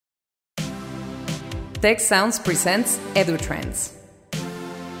Tech Sounds presents EduTrends.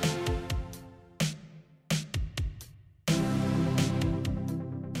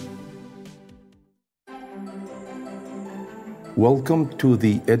 Welcome to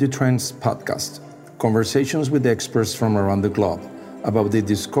the EduTrends podcast, conversations with experts from around the globe about the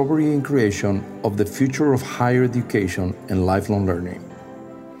discovery and creation of the future of higher education and lifelong learning.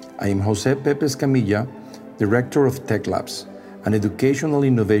 I am Jose Pepe Escamilla, Director of Tech Labs, an educational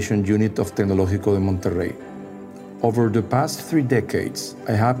innovation unit of Tecnológico de Monterrey. Over the past 3 decades,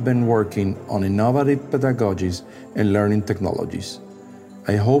 I have been working on innovative pedagogies and learning technologies.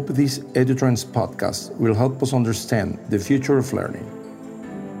 I hope this EduTrends podcast will help us understand the future of learning.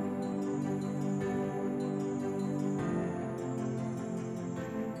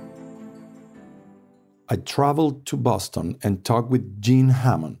 I traveled to Boston and talked with Jean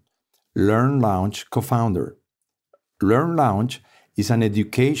Hammond, LearnLounge co-founder. LearnLounge is an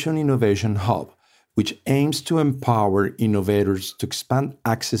education innovation hub which aims to empower innovators to expand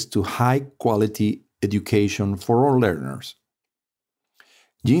access to high-quality education for all learners.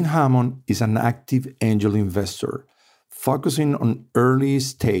 Jean Hammond is an active angel investor focusing on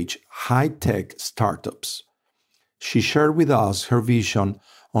early-stage, high-tech startups. She shared with us her vision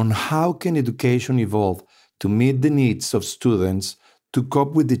on how can education evolve to meet the needs of students to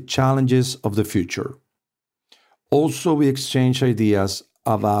cope with the challenges of the future. Also, we exchange ideas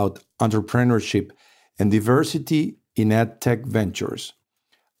about entrepreneurship and diversity in EdTech ventures.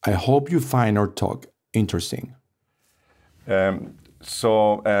 I hope you find our talk interesting. Jean,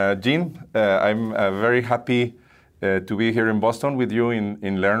 I'm very happy to be here in Boston with you in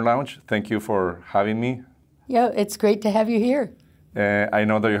LearnLounge. Thank you for having me. Yeah, it's great to have you here. I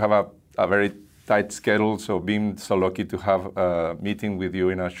know that you have a very tight schedule, so being so lucky to have a meeting with you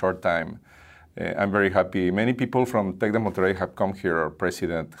in a short time. I'm very happy. Many people from Tec de Monterrey have come here. Our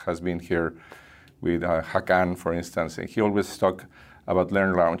president has been here with Hakan, for instance, and he always talks about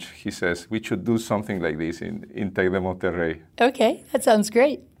LearnLounge. He says, we should do something like this in Tec de Monterrey. Okay, that sounds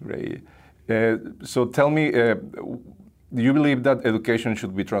great. Great. So tell me, do you believe that education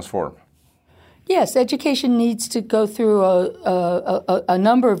should be transformed? Yes, education needs to go through a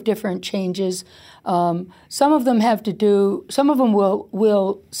number of different changes. Some of them have to do. Some of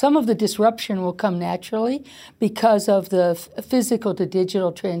the disruption will come naturally because of the physical to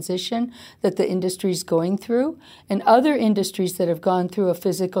digital transition that the industry is going through, and other industries that have gone through a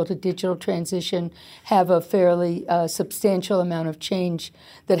physical to digital transition have a fairly substantial amount of change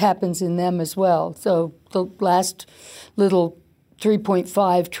that happens in them as well. So the last little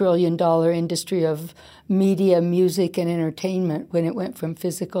 $3.5 trillion industry of media, music, and entertainment, when it went from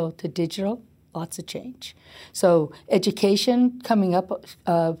physical to digital, lots of change. So education coming up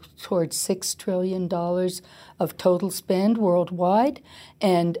towards $6 trillion of total spend worldwide,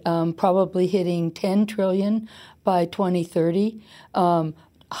 and probably hitting $10 trillion by 2030.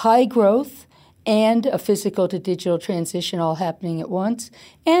 High growth and a physical to digital transition all happening at once.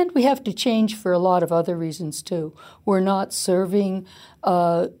 And we have to change for a lot of other reasons, too. We're not serving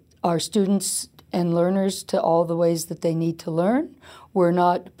our students and learners to all the ways that they need to learn. We're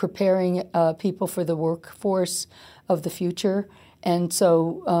not preparing people for the workforce of the future. And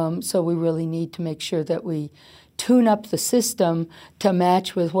so we really need to make sure that we tune up the system to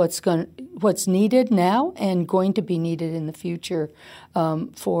match with what's needed now and going to be needed in the future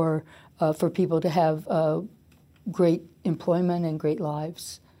for people to have great employment and great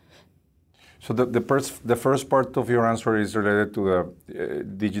lives. So the first part of your answer is related to the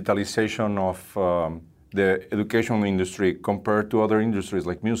digitalization of the educational industry compared to other industries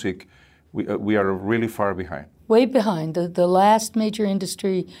like music. We are really far behind. Way behind. The last major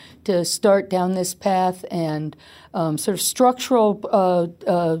industry to start down this path, and sort of structural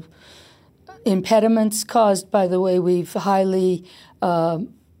impediments caused by the way we've highly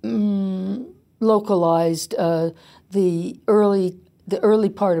localized the early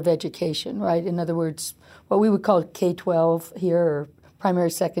part of education, right? In other words, what we would call K-12 here, or primary,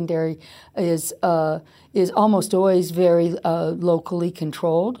 secondary, is almost always very locally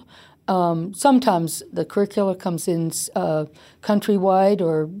controlled. Sometimes the curricula comes in countrywide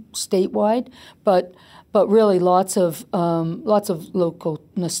or statewide, but really lots of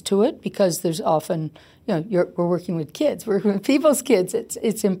localness to it, because there's often, we're working with kids, we're working with people's kids.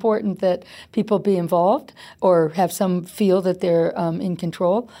 It's important that people be involved or have some feel that they're in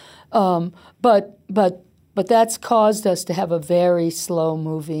control. But that's caused us to have a very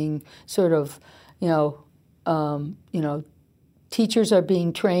slow-moving sort of, teachers are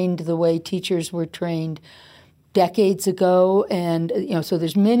being trained the way teachers were trained decades ago, and so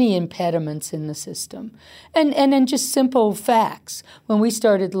there's many impediments in the system. And then just simple facts. When we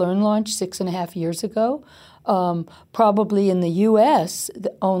started LearnLaunch 6.5 years ago, probably in the U.S.,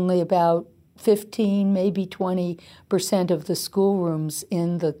 only about 15, maybe 20% of the schoolrooms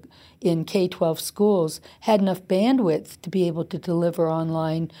in K-12 schools had enough bandwidth to be able to deliver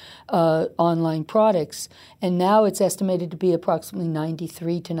online products. And now it's estimated to be approximately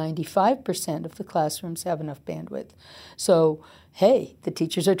 93 to 95% of the classrooms have enough bandwidth. So, hey, the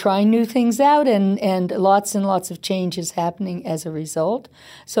teachers are trying new things out, and lots of changes happening as a result.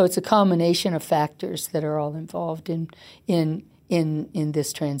 So it's a combination of factors that are all involved in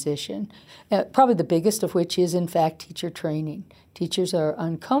this transition. Probably the biggest of which is, in fact, teacher training. Teachers are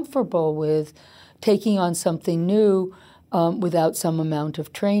uncomfortable with taking on something new without some amount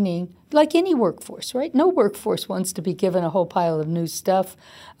of training, like any workforce, right? No workforce wants to be given a whole pile of new stuff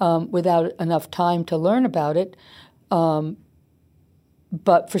without enough time to learn about it. But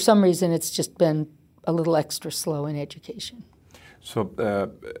for some reason, it's just been a little extra slow in education. So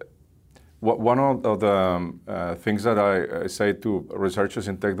one of the things that I say to researchers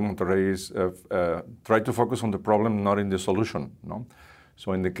in Tec de Monterrey is try to focus on the problem, not in the solution. No?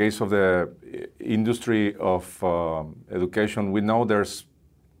 So in the case of the industry of education, we know there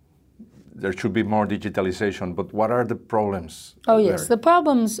should be more digitalization, but what are the problems? Oh yes, the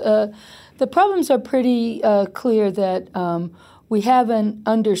problems are pretty clear that we haven't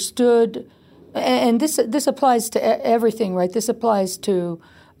understood, and this applies to everything, right? This applies to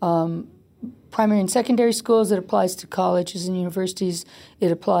primary and secondary schools. It applies to colleges and universities.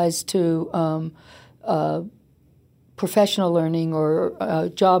 It applies to professional learning or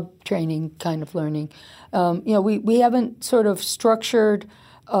job training kind of learning. We haven't sort of structured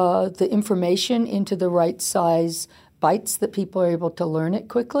the information into the right size bites that people are able to learn it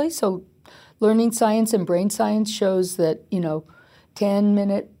quickly. So learning science and brain science shows that,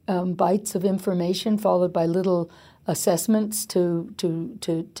 10-minute bites of information followed by little assessments to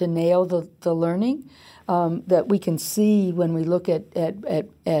nail the learning that we can see when we look at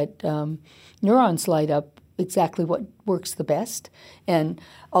neurons light up exactly what works the best. And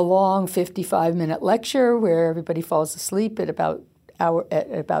a long 55-minute lecture where everybody falls asleep at about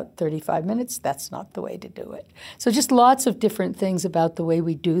 35 minutes, that's not the way to do it. So just lots of different things about the way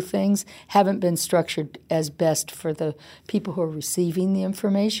we do things haven't been structured as best for the people who are receiving the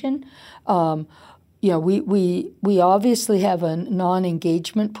information. We obviously have a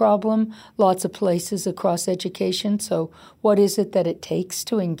non-engagement problem, lots of places across education. So what is it that it takes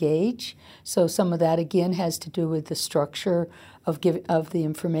to engage? So some of that, again, has to do with the structure of the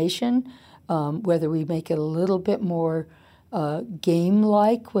information, whether we make it a little bit more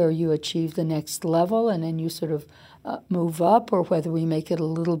game-like, where you achieve the next level and then you sort of move up, or whether we make it a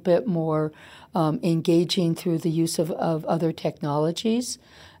little bit more engaging through the use of other technologies.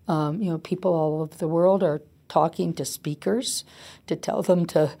 People all over the world are talking to speakers to tell them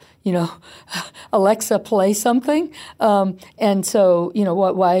to, Alexa, play something. And so,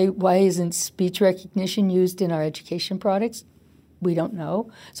 why isn't speech recognition used in our education products? We don't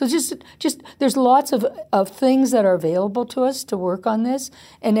know. So just there's lots of things that are available to us to work on this.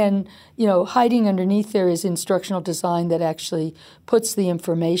 And then, hiding underneath there is instructional design that actually puts the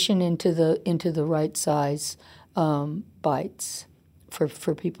information into the right size bites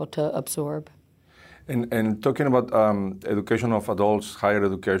for people to absorb. And talking about education of adults, higher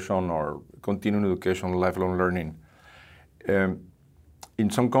education or continuing education, lifelong learning, in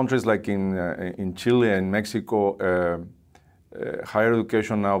some countries like in Chile and Mexico, higher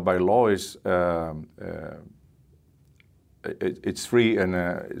education now by law is it's free and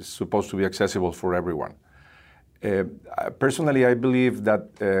it's supposed to be accessible for everyone. Personally, I believe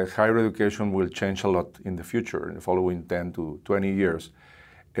that higher education will change a lot in the future, in the following 10 to 20 years,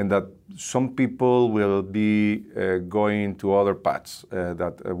 and that some people will be going to other paths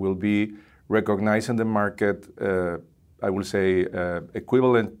that will be recognized in the market, I will say,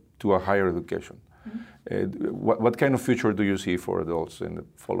 equivalent to a higher education. What kind of future do you see for adults in the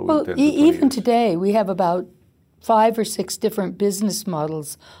following 10 to 20 years? Even today, we have about 5 or 6 different business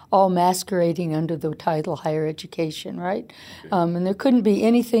models all masquerading under the title higher education, right? Okay. And there couldn't be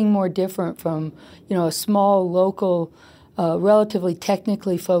anything more different from, a small, local, relatively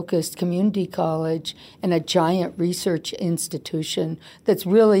technically focused community college and a giant research institution that's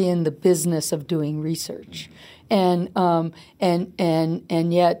really in the business of doing research. And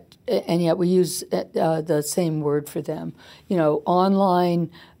yet we use the same word for them.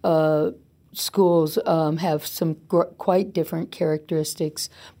 Online schools have some quite different characteristics,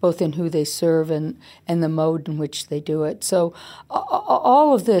 both in who they serve and the mode in which they do it. So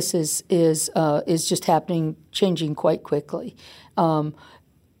all of this is just happening, changing quite quickly.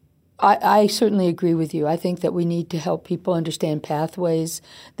 I certainly agree with you. I think that we need to help people understand pathways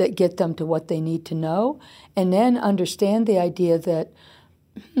that get them to what they need to know, and then understand the idea that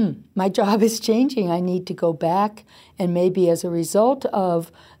my job is changing. I need to go back, and maybe as a result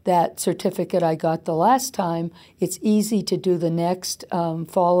of that certificate I got the last time, it's easy to do the next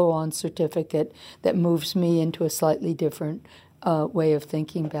follow-on certificate that moves me into a slightly different way of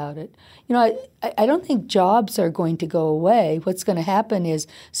thinking about it. You know, I don't think jobs are going to go away. What's going to happen is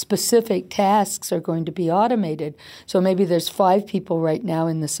specific tasks are going to be automated. So maybe there's 5 people right now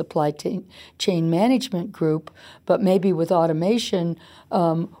in the supply chain management group, but maybe with automation,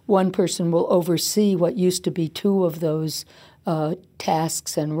 one person will oversee what used to be 2 of those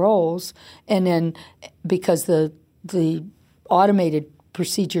tasks and roles. And then because the automated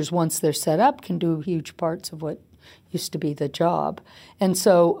procedures, once they're set up, can do huge parts of what used to be the job. And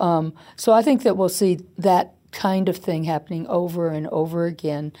so I think that we'll see that kind of thing happening over and over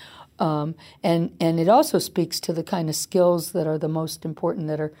again. And it also speaks to the kind of skills that are the most important,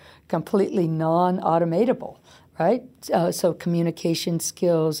 that are completely non-automatable, right? So communication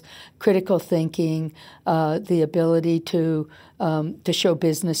skills, critical thinking, the ability to show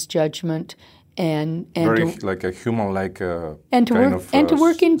business judgment, and very like a human-like and to kind work of, and to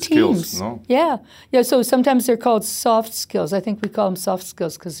work in skills, teams. no? Yeah. So sometimes they're called soft skills. I think we call them soft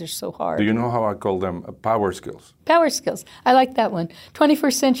skills because they're so hard. Do you know how I call them? Power skills. Power skills. I like that one.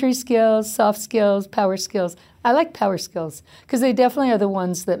 21st century skills, soft skills, power skills. I like power skills because they definitely are the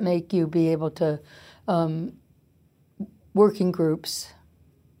ones that make you be able to work in groups,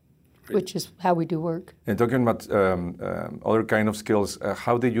 which is how we do work. And talking about other kind of skills,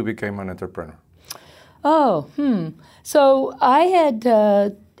 how did you become an entrepreneur? So I had,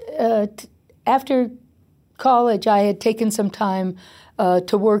 after college, I had taken some time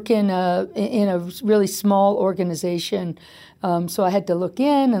to work in a really small organization. So I had to look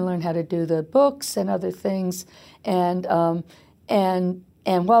in and learn how to do the books and other things. And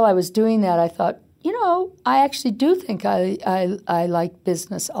while I was doing that, I thought, you know, I actually do think I like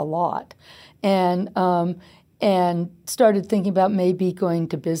business a lot, and started thinking about maybe going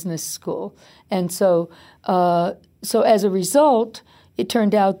to business school. And so as a result, it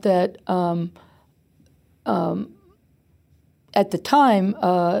turned out that at the time,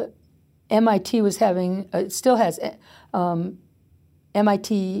 MIT was having, still has,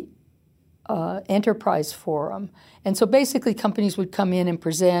 MIT Enterprise Forum. And so basically companies would come in and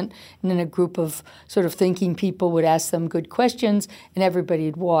present, and then a group of sort of thinking people would ask them good questions, and everybody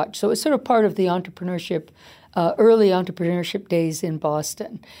would watch. So it was sort of part of the entrepreneurship, early entrepreneurship days in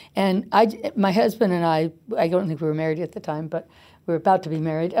Boston. And my husband and I don't think we were married at the time, but we were about to be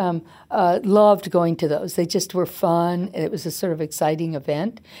married, loved going to those. They just were fun. It was a sort of exciting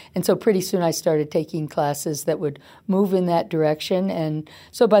event. And so pretty soon I started taking classes that would move in that direction. And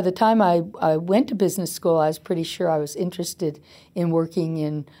so by the time I went to business school, I was pretty sure I was interested in working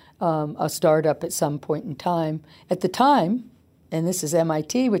in a startup at some point in time. At the time, and this is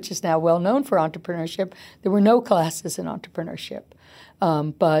MIT, which is now well known for entrepreneurship, there were no classes in entrepreneurship.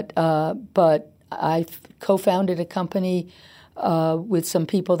 But I co-founded a company with some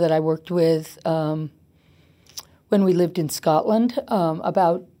people that I worked with when we lived in Scotland,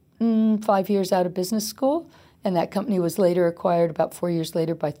 about 5 years out of business school. And that company was later acquired about 4 years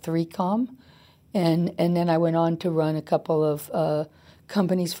later by 3Com. And then I went on to run a couple of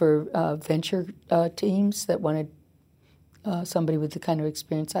companies for venture teams that wanted somebody with the kind of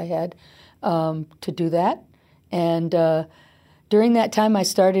experience I had to do that. And during that time, I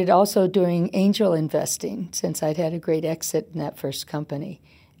started also doing angel investing, since I'd had a great exit in that first company.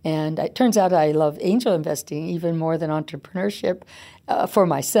 And it turns out I love angel investing even more than entrepreneurship for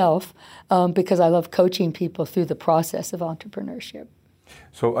myself, because I love coaching people through the process of entrepreneurship.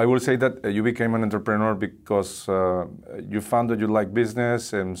 So I will say that you became an entrepreneur because you found that you like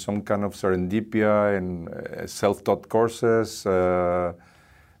business and some kind of serendipity and self-taught courses.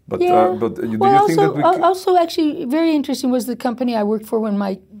 But do you think that we also actually very interesting was the company I worked for when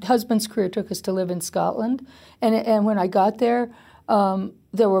my husband's career took us to live in Scotland, and when I got there,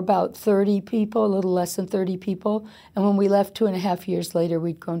 there were about 30 people, a little less than 30 people, and when we left 2.5 years later,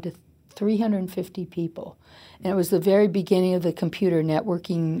 we'd grown to 350 people, and it was the very beginning of the computer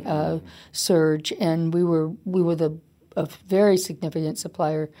networking surge, and we were a very significant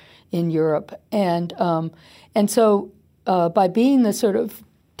supplier in Europe, and so by being the sort of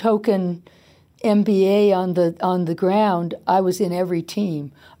token MBA on the ground, I was in every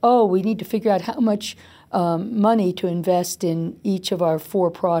team. Oh, we need to figure out how much money to invest in each of our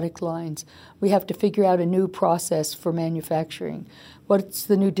 4 product lines. We have to figure out a new process for manufacturing. What's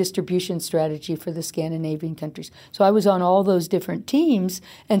the new distribution strategy for the Scandinavian countries? So I was on all those different teams,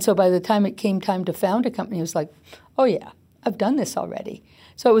 and so by the time it came time to found a company, it was like, oh yeah, I've done this already.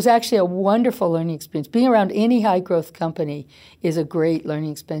 So it was actually a wonderful learning experience. Being around any high-growth company is a great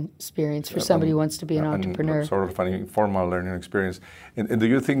learning experience for somebody who wants to be an entrepreneur. Sort of an informal learning experience. And do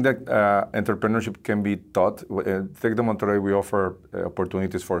you think that entrepreneurship can be taught? Tec de Monterrey, we offer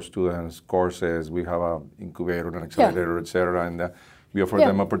opportunities for students, courses. We have an incubator, an accelerator, et cetera, and we offer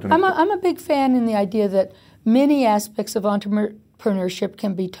them opportunities. I'm a big fan in the idea that many aspects of entrepreneurship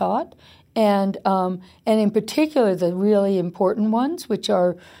can be taught. And in particular, the really important ones, which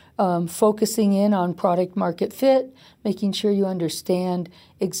are focusing in on product market fit, making sure you understand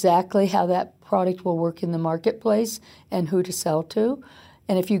exactly how that product will work in the marketplace and who to sell to.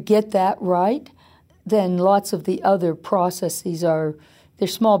 And if you get that right, then lots of the other processes they're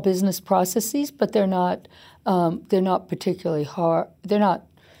small business processes, but they're not particularly hard. They're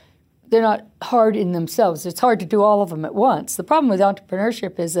not hard in themselves. It's hard to do all of them at once. The problem with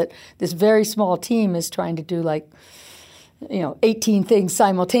entrepreneurship is that this very small team is trying to do 18 things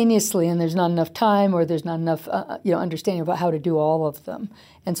simultaneously, and there's not enough time, or there's not enough understanding about how to do all of them.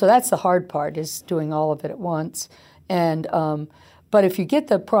 And so that's the hard part, is doing all of it at once. And but if you get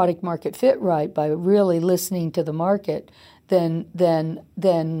the product market fit right by really listening to the market, then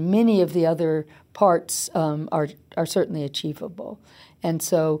many of the other parts are certainly achievable. And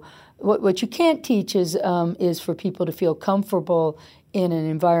so what you can't teach is for people to feel comfortable in an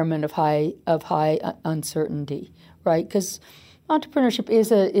environment of high uncertainty, right? Because entrepreneurship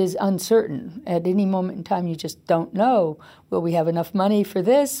is uncertain. At any moment in time, you just don't know. Will we have enough money for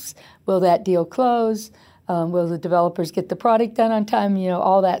this? Will that deal close? Will the developers get the product done on time?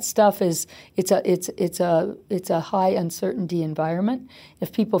 All that stuff it's a high uncertainty environment.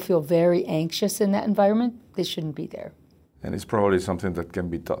 If people feel very anxious in that environment, they shouldn't be there. And it's probably something that can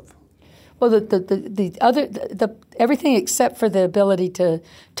be taught. Well, everything except for the ability to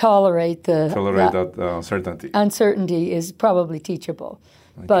tolerate that uncertainty. Uncertainty is probably teachable,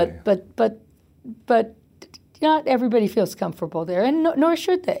 okay. but not everybody feels comfortable there, and nor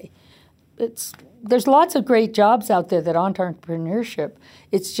should they. There's lots of great jobs out there that aren't entrepreneurship.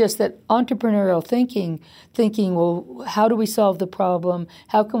 It's just that entrepreneurial thinking, well, how do we solve the problem?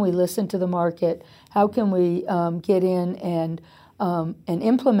 How can we listen to the market? How can we get in and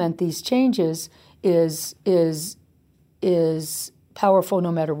implement these changes is powerful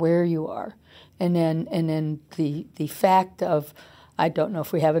no matter where you are. And then the fact of, I don't know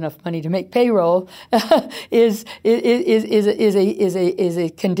if we have enough money to make payroll, is a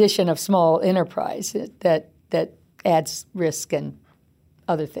condition of small enterprise that adds risk and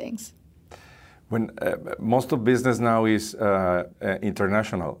other things. When most of business now is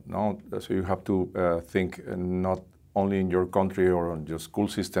international, no? So you have to think not only in your country or on your school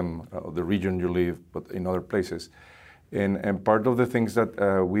system, the region you live, but in other places. And part of the things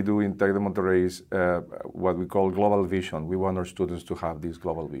that we do in Tec de Monterrey is what we call global vision. We want our students to have this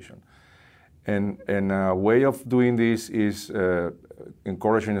global vision. And a way of doing this is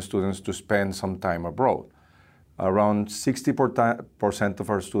encouraging the students to spend some time abroad. Around 60% of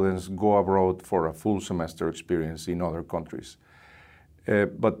our students go abroad for a full semester experience in other countries.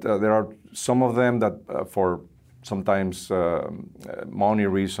 But there are some of them that for sometimes money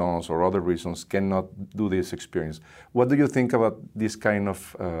reasons or other reasons cannot do this experience. What do you think about this kind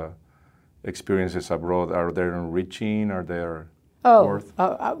of experiences abroad? Are they enriching? Are they worth?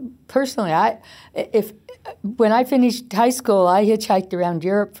 Personally, when I finished high school, I hitchhiked around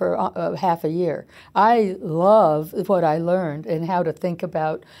Europe for half a year. I love what I learned and how to think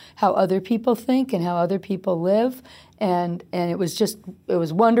about how other people think and how other people live. And it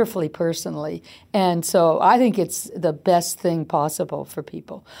was wonderfully personally. And so I think it's the best thing possible for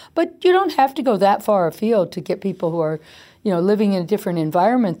people. But you don't have to go that far afield to get people who are, living in a different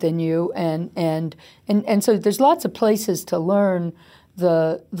environment than you. And so there's lots of places to learn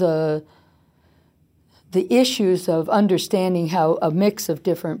the issues of understanding how a mix of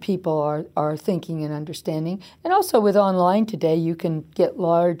different people are thinking and understanding. And also with online today, you can get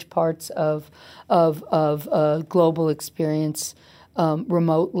large parts of global experience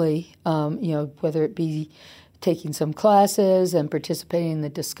remotely, whether it be taking some classes and participating in the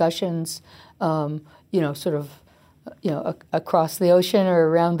discussions, across the ocean or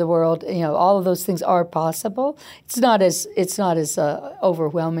around the world. All of those things are possible. It's not as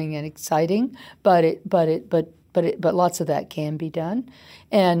overwhelming and exciting, but but lots of that can be done,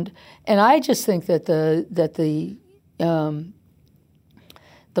 and I just think that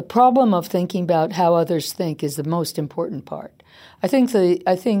the problem of thinking about how others think is the most important part. I think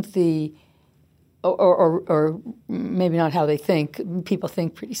or maybe not how they think. People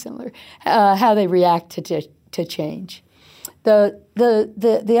think pretty similar. How they react to change.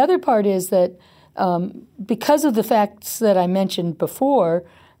 The other part is that because of the facts that I mentioned before,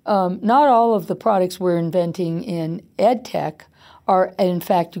 not all of the products we're inventing in EdTech are in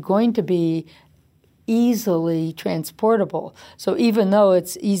fact going to be easily transportable. So even though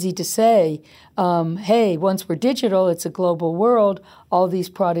it's easy to say, hey, once we're digital, it's a global world, all these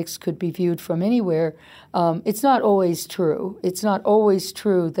products could be viewed from anywhere, it's not always true. It's not always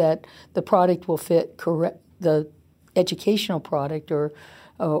true that the product will fit the educational product or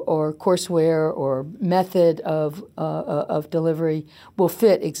courseware or method of delivery will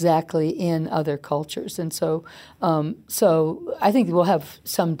fit exactly in other cultures, and so I think we'll have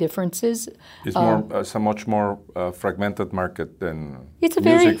some differences. It's a much more fragmented market than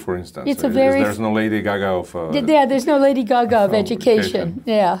music, for instance. There's no Lady Gaga of there's no Lady Gaga of education.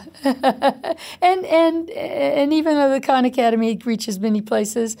 Yeah, and even though the Khan Academy reaches many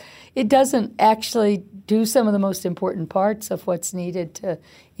places, it doesn't actually do some of the most important parts of what's needed to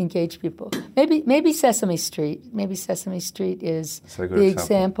engage people. Maybe Sesame Street. Maybe Sesame Street is the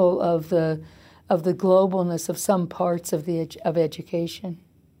example of the globalness of some parts of education.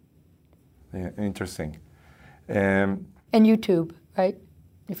 Yeah, interesting. And YouTube, right?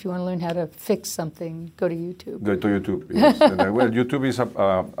 If you want to learn how to fix something, go to YouTube. Go to YouTube. Yes. Well, YouTube is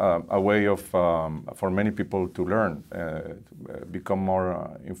a way of for many people to learn, become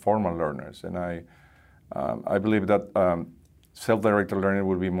more informal learners, and I believe that self-directed learning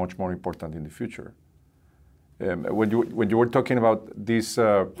will be much more important in the future. When you were talking about this,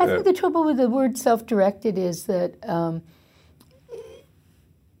 I think the trouble with the word self-directed is that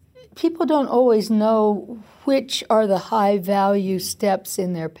people don't always know which are the high-value steps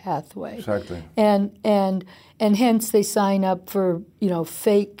in their pathway. Exactly. And hence they sign up for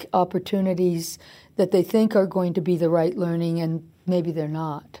fake opportunities that they think are going to be the right learning, and maybe they're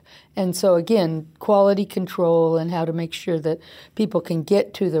not. And so again, quality control and how to make sure that people can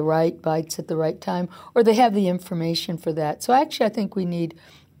get to the right bites at the right time, or they have the information for that. So actually, I think we need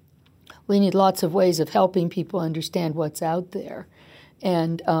lots of ways of helping people understand what's out there.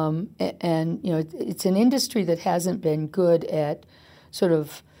 And it's an industry that hasn't been good at sort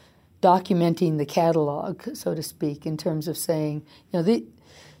of documenting the catalog, so to speak, in terms of saying,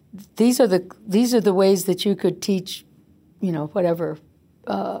 these are the ways that you could teach,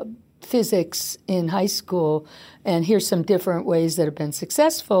 physics in high school, and here's some different ways that have been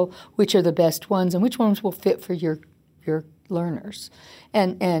successful, which are the best ones, and which ones will fit for your learners.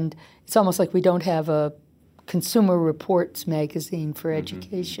 And it's almost like we don't have a Consumer Reports magazine for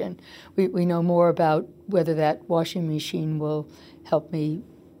education. We know more about whether that washing machine will help me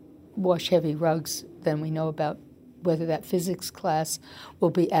wash heavy rugs than we know about whether that physics class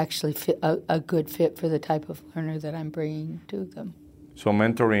will be actually a good fit for the type of learner that I'm bringing to them. So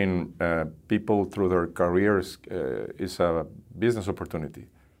mentoring people through their careers is a business opportunity.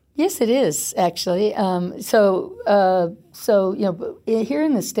 Yes, it is, actually. So here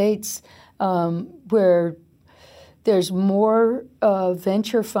in the States, where there's more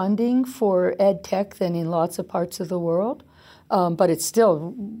venture funding for ed tech than in lots of parts of the world, but it's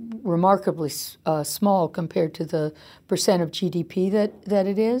still remarkably small compared to the percent of GDP that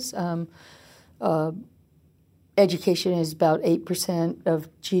it is. Education is about 8% of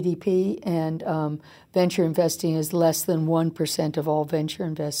GDP, and venture investing is less than 1% of all venture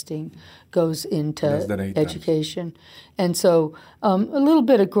investing goes into education. And so a little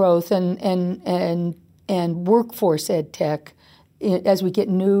bit of growth and workforce ed tech, as we get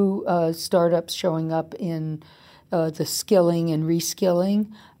new startups showing up in the skilling and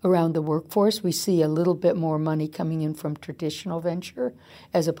reskilling around the workforce, we see a little bit more money coming in from traditional venture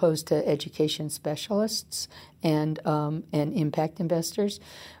as opposed to education specialists and impact investors.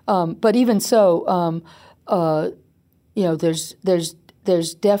 But even so, there's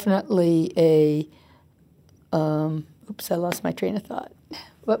definitely a. Oops, I lost my train of thought.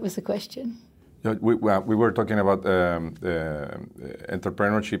 What was the question? We were talking about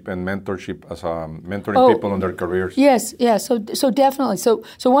entrepreneurship and mentorship as mentoring people on their careers. Yes, yeah. So definitely. So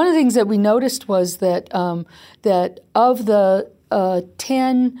one of the things that we noticed was that that of the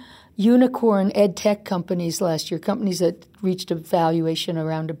 10 unicorn ed tech companies last year, companies that reached a valuation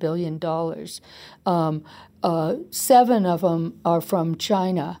around $1 billion, 7 of them are from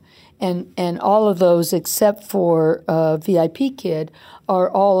China. And all of those, except for VIP Kid, are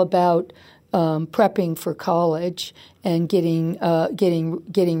all about prepping for college and getting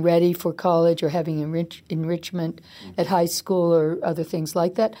ready for college or having enrichment at high school or other things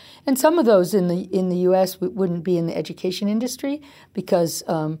like that. And some of those in the U.S. wouldn't be in the education industry because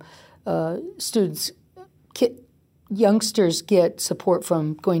youngsters get support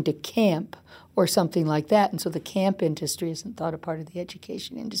from going to camp or something like that. And so the camp industry isn't thought a part of the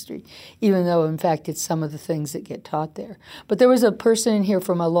education industry, even though, in fact, it's some of the things that get taught there. But there was a person in here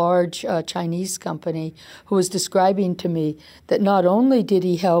from a large Chinese company who was describing to me that not only did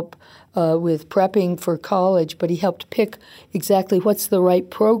he help with prepping for college, but he helped pick exactly what's the right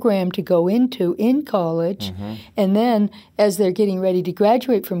program to go into in college. Mm-hmm. And then as they're getting ready to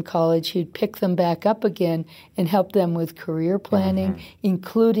graduate from college, he'd pick them back up again and help them with career planning, mm-hmm.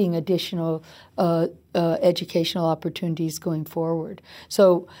 including additional educational opportunities going forward.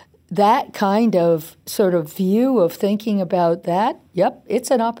 So that kind of sort of view of thinking about that, yep, it's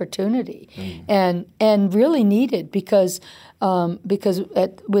an opportunity, and really needed because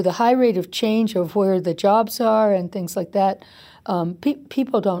with a high rate of change of where the jobs are and things like that,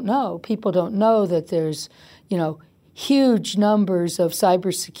 people don't know. People don't know that there's, huge numbers of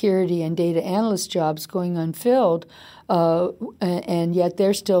cybersecurity and data analyst jobs going unfilled, and yet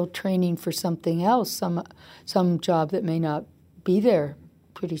they're still training for something else, some job that may not be there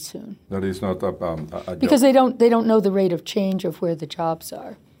pretty soon. That is not a because they don't know the rate of change of where the jobs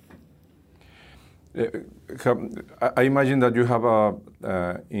are. I imagine that you have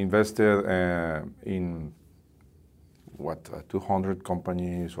invested in 200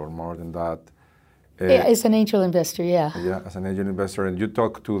 companies or more than that. Yeah, as an angel investor, yeah. Yeah, as an angel investor, and you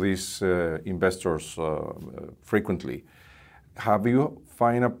talk to these investors frequently. Have you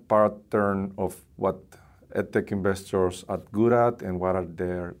find a pattern of what EdTech investors are good at and what are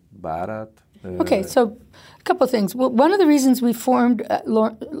they bad at? Okay, so a couple of things. Well, one of the reasons we formed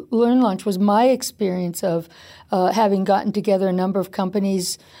LearnLaunch was my experience of having gotten together a number of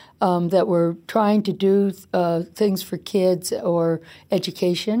companies that were trying to do things for kids or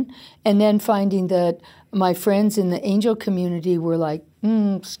education, and then finding that my friends in the angel community were like,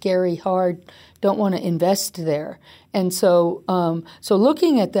 scary, hard, don't want to invest there. And so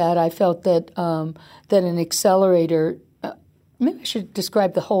looking at that, I felt that that an accelerator, maybe I should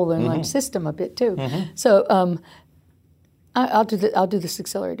describe the whole LearnLaunch system a bit too. Mm-hmm. So I'll do this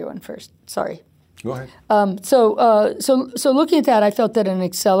accelerator one first. Sorry. Go ahead. So looking at that, I felt that an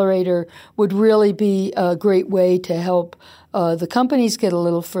accelerator would really be a great way to help the companies get a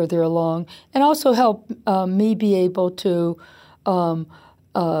little further along, and also help me be able to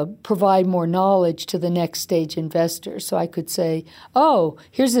provide more knowledge to the next stage investors. So I could say, oh,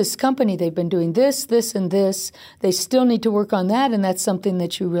 here's this company, they've been doing this, this, and this. They still need to work on that, and that's something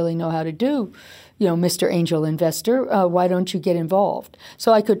that you really know how to do. Mr. Angel Investor, why don't you get involved?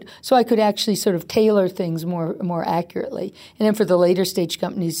 So I could actually sort of tailor things more accurately. And then for the later stage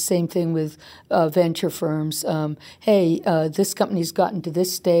companies, same thing with venture firms. Hey, this company's gotten to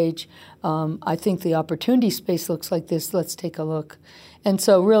this stage. I think the opportunity space looks like this. Let's take a look. And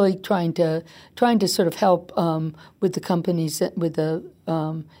so really trying to sort of help with the companies, with the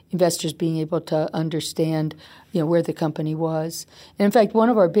investors being able to understand where the company was. And in fact, one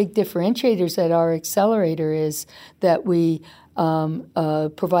of our big differentiators at our accelerator is that we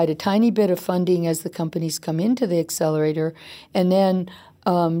provide a tiny bit of funding as the companies come into the accelerator, and then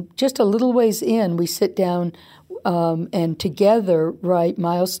just a little ways in, we sit down and together write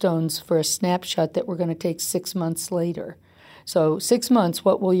milestones for a snapshot that we're going to take 6 months later. So 6 months,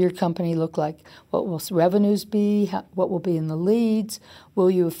 what will your company look like? What will revenues be? What will be in the leads? Will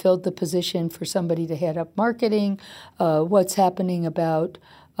you have filled the position for somebody to head up marketing? What's happening about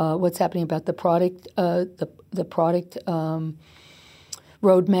the product? The product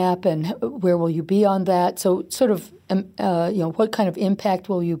roadmap, and where will you be on that? So sort of, what kind of impact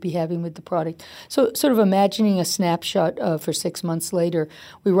will you be having with the product? So sort of imagining a snapshot for 6 months later.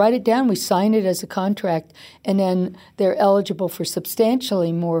 We write it down, we sign it as a contract, and then they're eligible for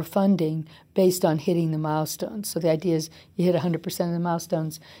substantially more funding based on hitting the milestones. So the idea is you hit 100% of the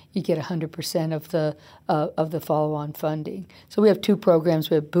milestones, you get 100% of the follow-on funding. So we have two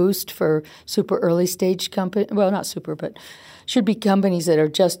programs. We have Boost for super early stage company. Well, not super, but should be companies that are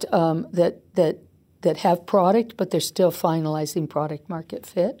just that have product, but they're still finalizing product market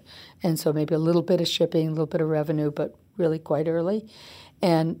fit. And so maybe a little bit of shipping, a little bit of revenue, but really quite early.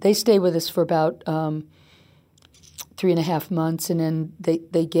 And they stay with us for about 3.5 months, and then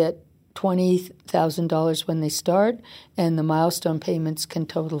they get $20,000 when they start, and the milestone payments can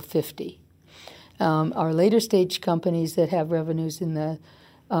total $50,000. Our later stage companies that have revenues in the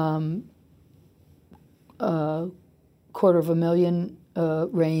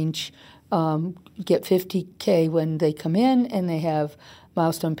 $250,000 range get $50K when they come in, and they have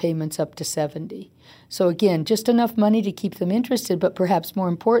milestone payments up to $70. So again, just enough money to keep them interested, but perhaps more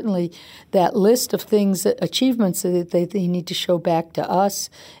importantly, that list of things, achievements that they need to show back to us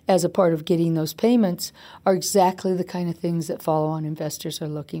as a part of getting those payments are exactly the kind of things that follow-on investors are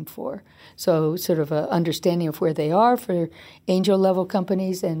looking for. So sort of an understanding of where they are for angel-level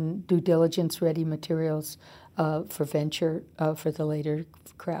companies and due diligence-ready materials for venture for the later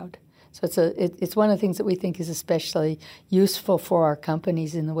crowd. So it's one of the things that we think is especially useful for our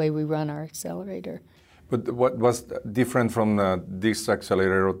companies in the way we run our accelerator. But what was different from this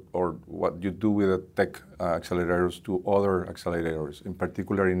accelerator or what you do with the tech accelerators to other accelerators, in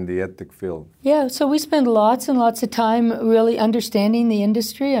particular in the edtech field? Yeah, so we spend lots and lots of time really understanding the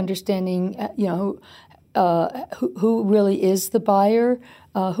industry, understanding who really is the buyer,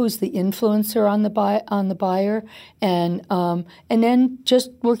 who's the influencer on the buyer, and then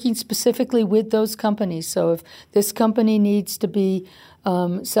just working specifically with those companies. So if this company needs to be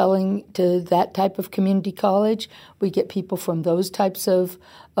selling to that type of community college, we get people from those types of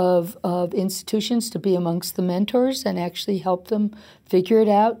institutions to be amongst the mentors and actually help them figure it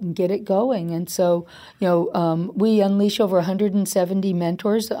out and get it going. And so, we unleash over 170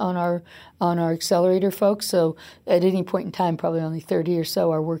 mentors on our accelerator folks. So at any point in time, probably only 30 or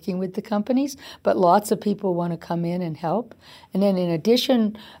so are working with the companies, but lots of people want to come in and help. And then in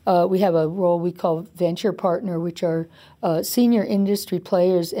addition, we have a role we call venture partner, which are senior industry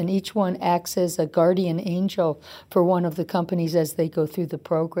players, and each one acts as a guardian angel for one of the companies as they go through the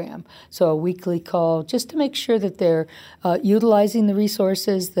program. So a weekly call just to make sure that they're utilizing the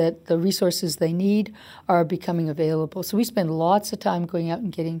resources, that the resources they need are becoming available. So we spend lots of time going out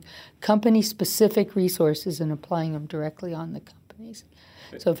and getting company-specific resources and applying them directly on the companies.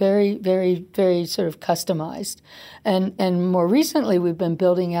 So very, very, very sort of customized. And more recently, we've been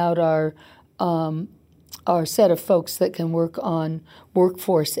building out our set of folks that can work on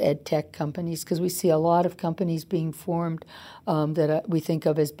workforce ed tech companies, because we see a lot of companies being formed that we think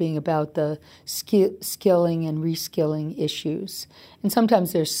of as being about the skilling and reskilling issues. And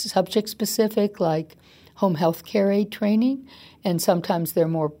sometimes they're subject-specific, like home health care aid training, and sometimes they're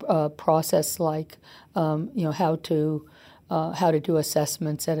more process-like, how to do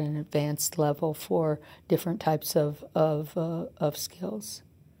assessments at an advanced level for different types of skills.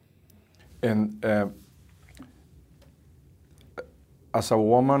 And as a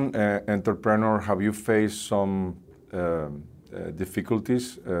woman entrepreneur, have you faced some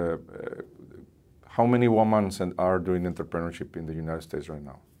difficulties? How many women are doing entrepreneurship in the United States right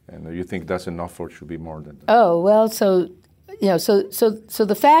now? And do you think that's enough, or should be more than that? Oh, well, so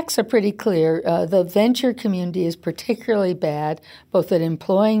the facts are pretty clear. The venture community is particularly bad, both at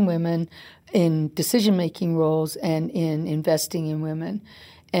employing women in decision-making roles and in investing in women.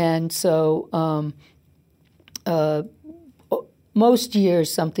 And so most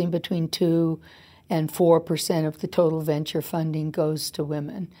years, something between 2 and 4% of the total venture funding goes to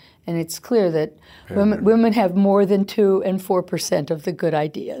women. And it's clear that women have more than 2 and 4% of the good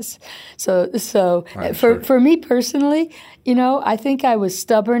ideas. So for me personally, I think I was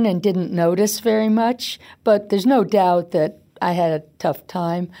stubborn and didn't notice very much, but there's no doubt that I had a tough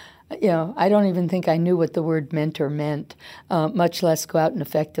time. I don't even think I knew what the word mentor meant, much less go out and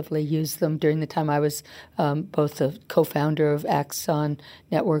effectively use them during the time I was both a co-founder of Axon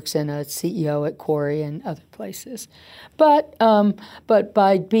Networks and a CEO at Quarry and other places. But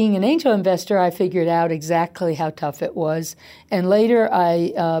by being an angel investor, I figured out exactly how tough it was. And later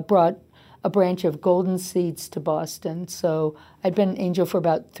I brought a branch of Golden Seeds to Boston. So I'd been an angel for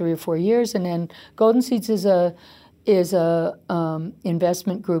about 3 or 4 years, and then Golden Seeds is a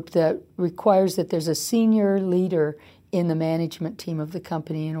investment group that requires that there's a senior leader in the management team of the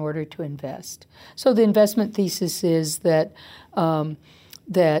company in order to invest. So the investment thesis is that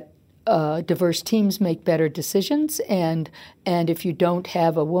diverse teams make better decisions, and if you don't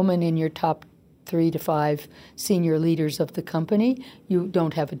have a woman in your top 3 to 5 senior leaders of the company, you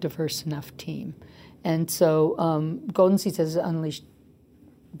don't have a diverse enough team. And so Golden Seeds has unleashed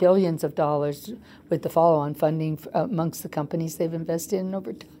billions of dollars with the follow-on funding amongst the companies they've invested in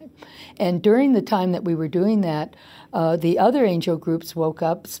over time. And during the time that we were doing that, the other angel groups woke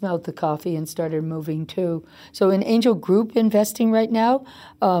up, smelled the coffee, and started moving too. So in angel group investing right now,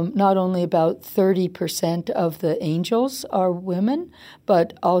 not only about 30% of the angels are women,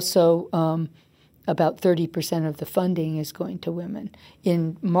 but also about 30% of the funding is going to women,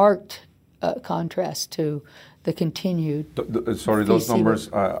 in marked contrast to the continued. Sorry, those numbers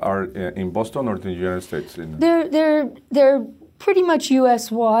are in Boston or in the United States? They're pretty much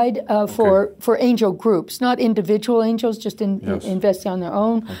U.S.-wide for angel groups, not individual angels just investing on their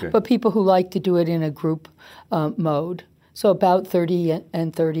own, but people who like to do it in a group mode. So about 25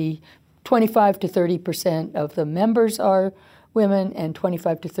 to 30% of the members are women, and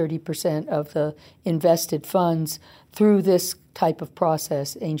 25 to 30% of the invested funds through this type of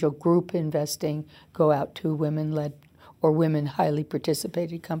process, angel group investing, go out to women-led or women highly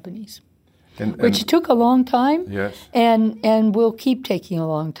participated companies. Which took a long time, and will keep taking a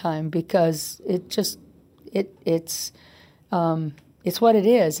long time because it's what it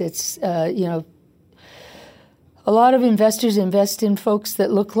is. It's a lot of investors invest in folks that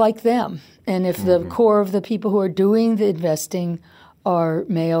look like them, and if the core of the people who are doing the investing are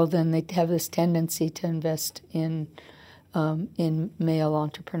male, then they have this tendency to invest in male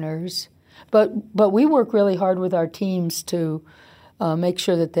entrepreneurs. But we work really hard with our teams to make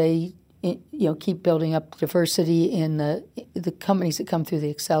sure that they keep building up diversity in the companies that come through the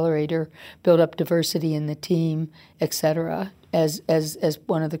accelerator, build up diversity in the team, et cetera, as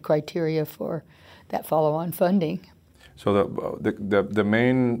one of the criteria for that follow-on funding. So the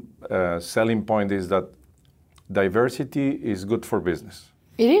main selling point is that diversity is good for business.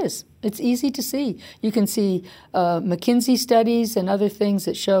 It is. It's easy to see. You can see McKinsey studies and other things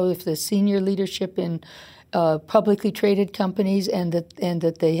that show if the senior leadership in publicly traded companies and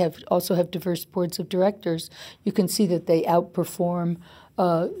that they also have diverse boards of directors, you can see that they outperform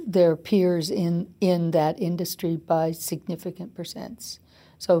their peers in that industry by significant percents.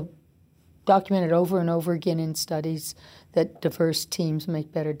 So documented over and over again in studies that diverse teams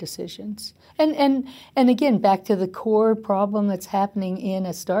make better decisions. And again, back to the core problem that's happening in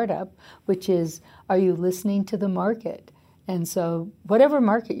a startup, which is, are you listening to the market? And so whatever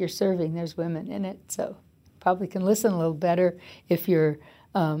market you're serving, there's women in it. So probably can listen a little better if you're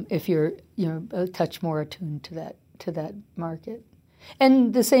a touch more attuned to that market.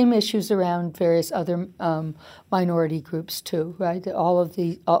 And the same issues around various other minority groups too, right? All of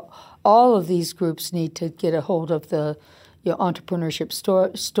these groups need to get a hold of the entrepreneurship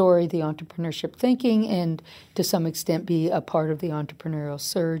story, the entrepreneurship thinking, and to some extent be a part of the entrepreneurial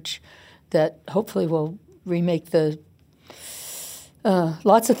surge that hopefully will remake the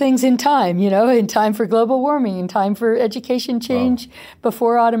lots of things in time, in time for global warming, in time for education change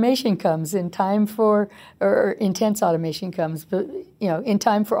before automation comes, in time for, or intense automation comes, but, in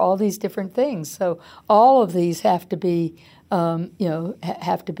time for all these different things. So all of these have to be,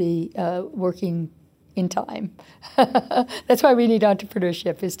 working in time. That's why we need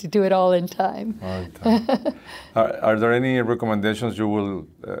entrepreneurship, is to do it all in time. All in time. Are there any recommendations you will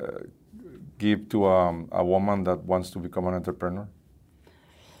give to a woman that wants to become an entrepreneur?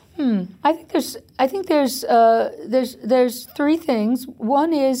 I think there's three things.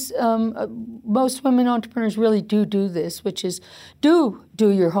 One is most women entrepreneurs really do this, which is do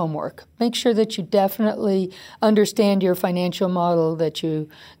your homework. Make sure that you definitely understand your financial model, that you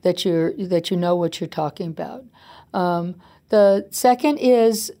know what you're talking about. The second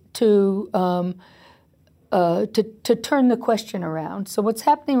is to turn the question around. So what's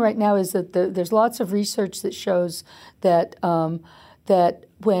happening right now is that there's lots of research that shows that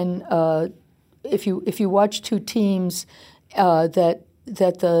when if you watch two teams and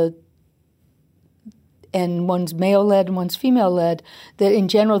one's male-led and one's female-led, that in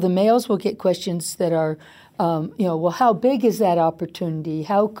general the males will get questions that are, well, how big is that opportunity?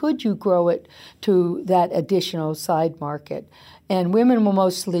 How could you grow it to that additional side market? And women will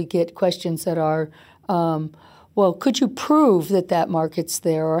mostly get questions that are, well, could you prove that market's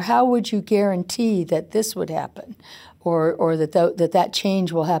there? Or how would you guarantee that this would happen? Or that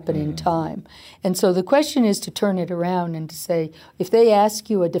change will happen in time. And so the question is to turn it around and to say, if they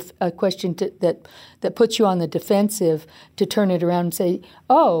ask you a question that puts you on the defensive, to turn it around and say,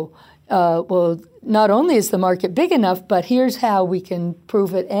 well, not only is the market big enough, but here's how we can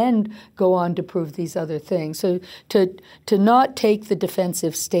prove it and go on to prove these other things. So to not take the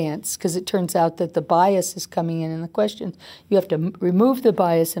defensive stance, because it turns out that the bias is coming in the question. You have to remove the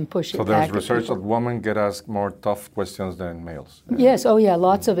bias and push it back. So there's research that women get asked more tough questions than males. Yes,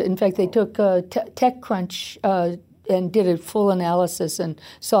 lots of it. In fact, they took TechCrunch and did a full analysis and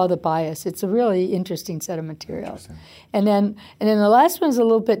saw the bias. It's a really interesting set of materials. And then the last one is a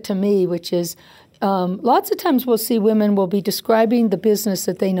little bit to me, which is lots of times we'll see women will be describing the business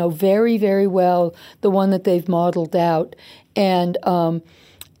that they know very, very well, the one that they've modeled out, and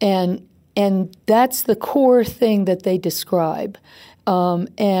that's the core thing that they describe,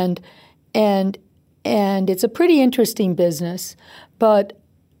 and it's a pretty interesting business, but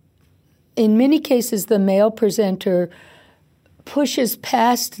in many cases, the male presenter pushes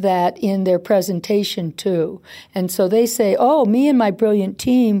past that in their presentation too. And so they say, oh, me and my brilliant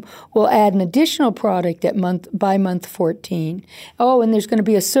team will add an additional product by month 14. Oh, and there's going to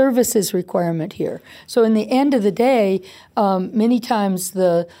be a services requirement here. So in the end of the day, many times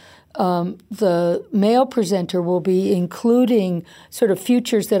the male presenter will be including sort of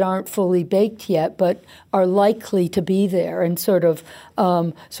futures that aren't fully baked yet, but are likely to be there, and sort of,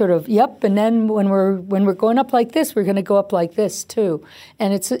 yep. And then when we're going up like this, we're going to go up like this too.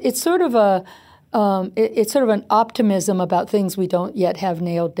 And it's sort of it's sort of an optimism about things we don't yet have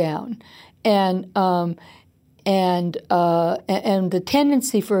nailed down, and the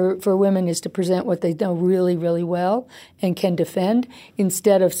tendency for women is to present what they know really, really well and can defend,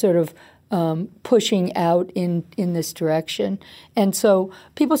 instead of sort of pushing out in this direction. And so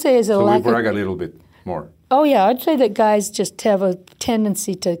people say, is it a lack of... So we brag a little bit more. Oh, yeah. I'd say that guys just have a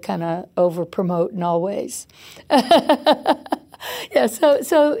tendency to kind of over-promote in all ways. Yeah, so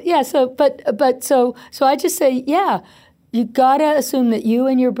I just say, yeah, you got to assume that you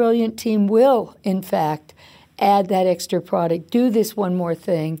and your brilliant team will, in fact, add that extra product, do this one more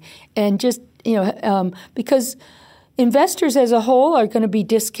thing, and just, because investors as a whole are going to be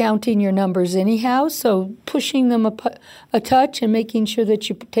discounting your numbers anyhow, so pushing them a touch and making sure that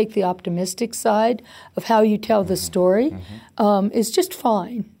you take the optimistic side of how you tell the story is just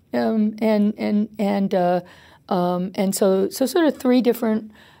fine. And so sort of three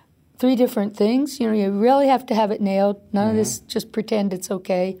different things. You really have to have it nailed. None of this just pretend it's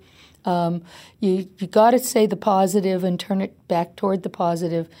okay. You got to say the positive and turn it back toward the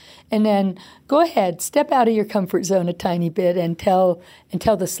positive, and then go ahead, step out of your comfort zone a tiny bit and tell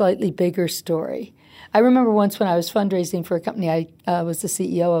the slightly bigger story. I remember once when I was fundraising for a company I was the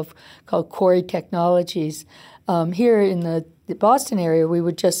CEO of called Quarry Technologies. Here in the Boston area, we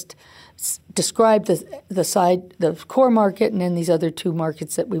would just describe the core market and then these other two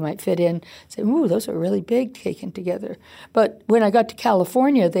markets that we might fit in. Say, ooh, those are really big taken together. But when I got to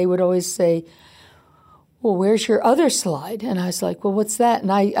California, they would always say, well, where's your other slide? And I was like, well, what's that?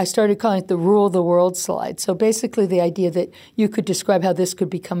 And I started calling it the rule the world slide. So basically the idea that you could describe how this could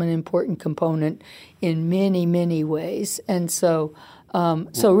become an important component in many, many ways. And so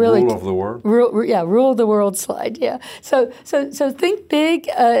really, rule of the world. Rule of the world slide. Yeah. So think big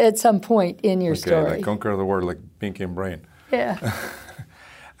at some point in your story. Like conquer the world, like Pinky and Brain. Yeah.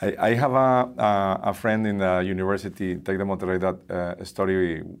 I have a friend in the university, Tec de Monterrey, that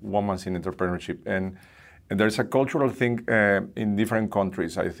study women in entrepreneurship, and there's a cultural thing in different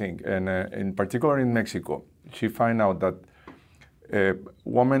countries, I think, and in particular in Mexico, she found out that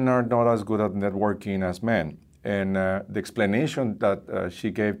women are not as good at networking as men. And the explanation that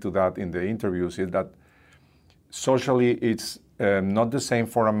she gave to that in the interviews is that socially it's not the same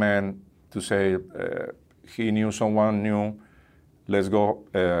for a man to say he knew someone new, let's go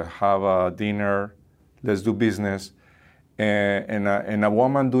have a dinner, let's do business. And a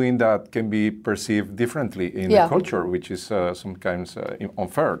woman doing that can be perceived differently in the culture, which is sometimes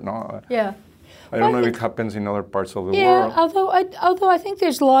unfair. No? Yeah. I don't know if it happens in other parts of the world. Yeah, although I think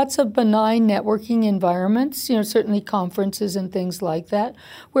there's lots of benign networking environments, certainly conferences and things like that,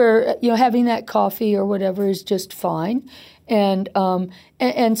 where having that coffee or whatever is just fine, and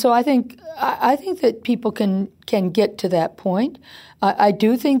so I think that people can get to that point. I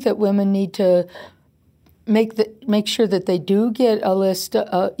do think that women need to make sure that they do get a list,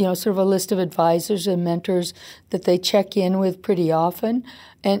 sort of a list of advisors and mentors that they check in with pretty often.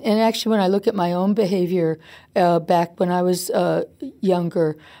 And actually, when I look at my own behavior back when I was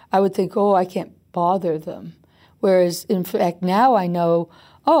younger, I would think, oh, I can't bother them. Whereas, in fact, now I know,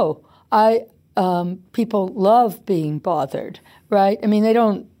 people love being bothered, right? I mean, they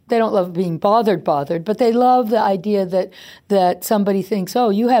don't love being bothered, but they love the idea that somebody thinks,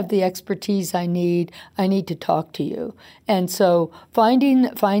 oh, you have the expertise I need to talk to you. And so finding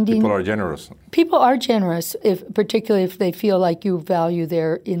people are generous. People are generous, particularly if they feel like you value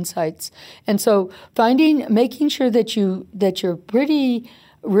their insights. And so making sure that you're pretty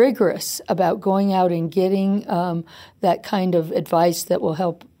rigorous about going out and getting that kind of advice that will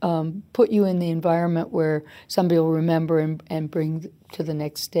help put you in the environment where somebody will remember and bring to the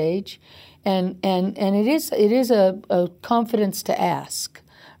next stage, and it is a confidence to ask,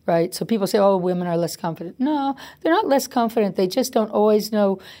 right? So people say, oh, women are less confident. No, they're not less confident. They just don't always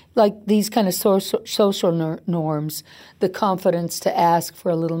know, like these kind of social norms, the confidence to ask for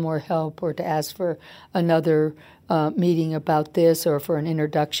a little more help or to ask for another meeting about this or for an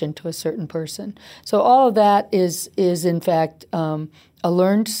introduction to a certain person. So all of that is in fact a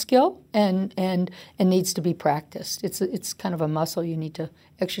learned skill and needs to be practiced. It's kind of a muscle. You need to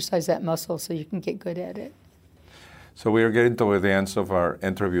exercise that muscle so you can get good at it. So we are getting toward the ends of our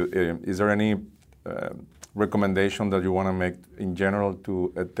interview. Is there any recommendation that you want to make in general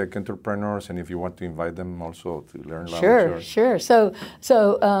to tech entrepreneurs, and if you want to invite them also to Learn Launch? Sure. So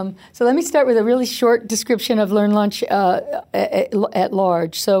let me start with a really short description of Learn Launch at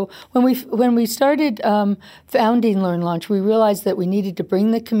large. So when we started founding Learn Launch, we realized that we needed to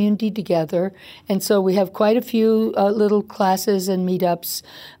bring the community together, and so we have quite a few little classes and meetups,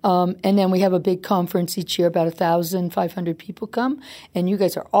 and then we have a big conference each year. About 1,500 people come, and you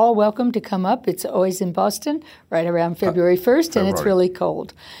guys are all welcome to come up. It's always in Boston, right around February 1st, and it's really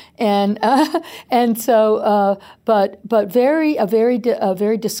cold, and so but a very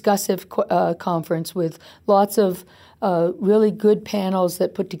discussive conference with lots of really good panels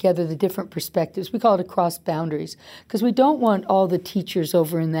that put together the different perspectives. We call it Across Boundaries, because we don't want all the teachers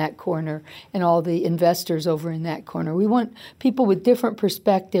over in that corner and all the investors over in that corner. We want people with different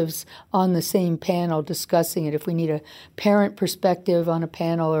perspectives on the same panel discussing it. If we need a parent perspective on a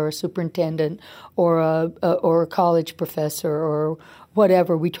panel, or a superintendent, or a college professor, or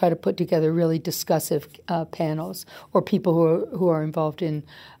whatever, we try to put together really discussive panels, or people who are involved in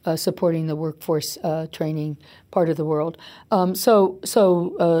supporting the workforce training part of the world. So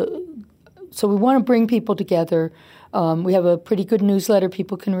we want to bring people together. We have a pretty good newsletter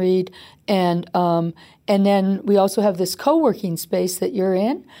people can read, and then we also have this co-working space that you're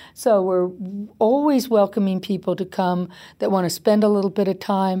in. So we're always welcoming people to come that want to spend a little bit of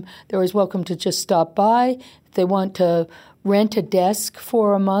time. They're always welcome to just stop by. If they want to rent a desk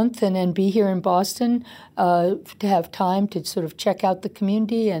for a month and then be here in Boston to have time to sort of check out the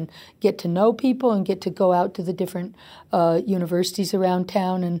community and get to know people and get to go out to the different universities around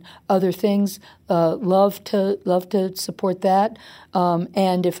town and other things. Love to support that.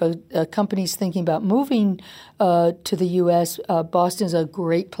 And if a company's thinking about moving to the U.S., Boston is a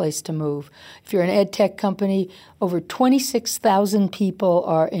great place to move. If you're an ed tech company, over 26,000 people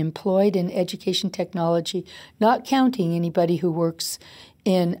are employed in education technology, not counting anybody who works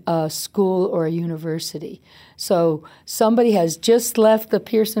in a school or a university. So somebody has just left the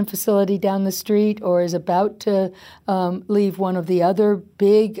Pearson facility down the street, or is about to leave one of the other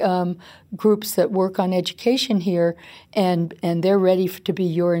big groups that work on education here, and they're ready to be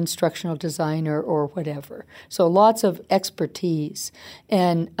your instructional designer or whatever. So lots of expertise,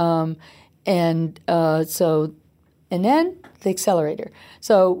 and then the accelerator.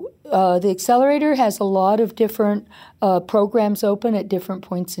 So the accelerator has a lot of different programs open at different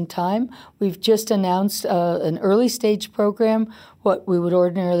points in time. We've just announced an early stage program, what we would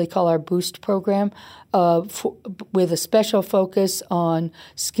ordinarily call our Boost program, with a special focus on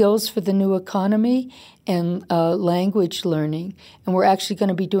skills for the new economy and language learning. And we're actually going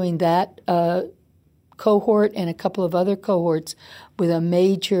to be doing that cohort and a couple of other cohorts with a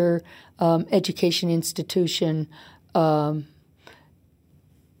major education institution.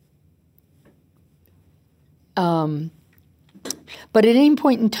 But at any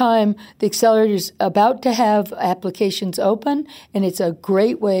point in time, the accelerator is about to have applications open, and it's a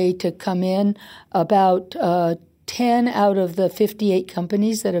great way to come in. About 10 out of the 58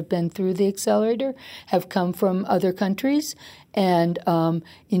 companies that have been through the accelerator have come from other countries. And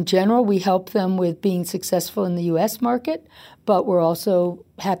in general, we help them with being successful in the U.S. market, but we're also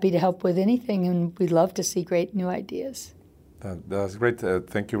happy to help with anything, and we'd love to see great new ideas. That's great.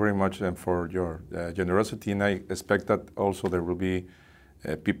 Thank you very much for your generosity, and I expect that also there will be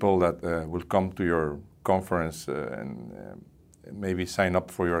people that will come to your conference and maybe sign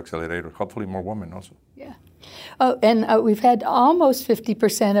up for your accelerator. Hopefully more women also. Yeah. Oh, and we've had almost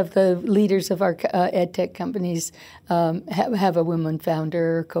 50% of the leaders of our ed tech companies have a woman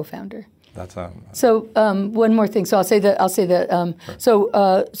founder or co-founder. That's so one more thing. So I'll say that.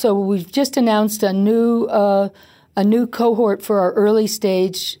 Sure. So we've just announced a new cohort for our early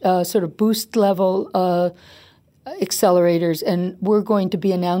stage sort of boost level accelerators, and we're going to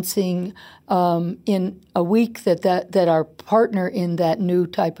be announcing in a week that our partner in that new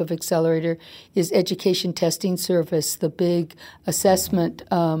type of accelerator is Education Testing Service, the big assessment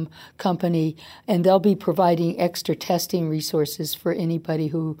company, and they'll be providing extra testing resources for anybody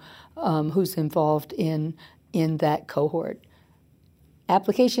who's involved in that cohort.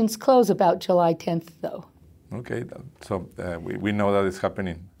 Applications close about July 10th, though. Okay, so we know that it's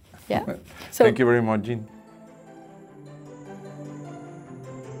happening. Yeah. So, thank you very much, Jean.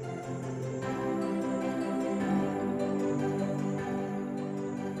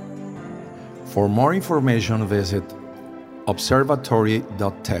 For more information, visit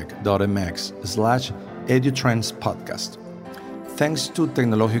observatory.tech.mx/EduTrends podcast. Thanks to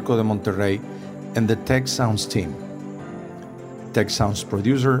Tecnológico de Monterrey and the Tech Sounds team. Tech Sounds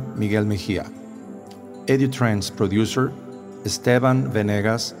producer, Miguel Mejia. EduTrends producer Esteban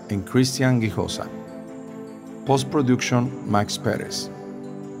Venegas and Christian Guijosa. Post-production Max Perez.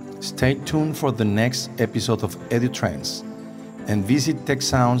 Stay tuned for the next episode of EduTrends and visit Tech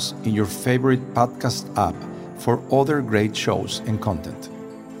Sounds in your favorite podcast app for other great shows and content.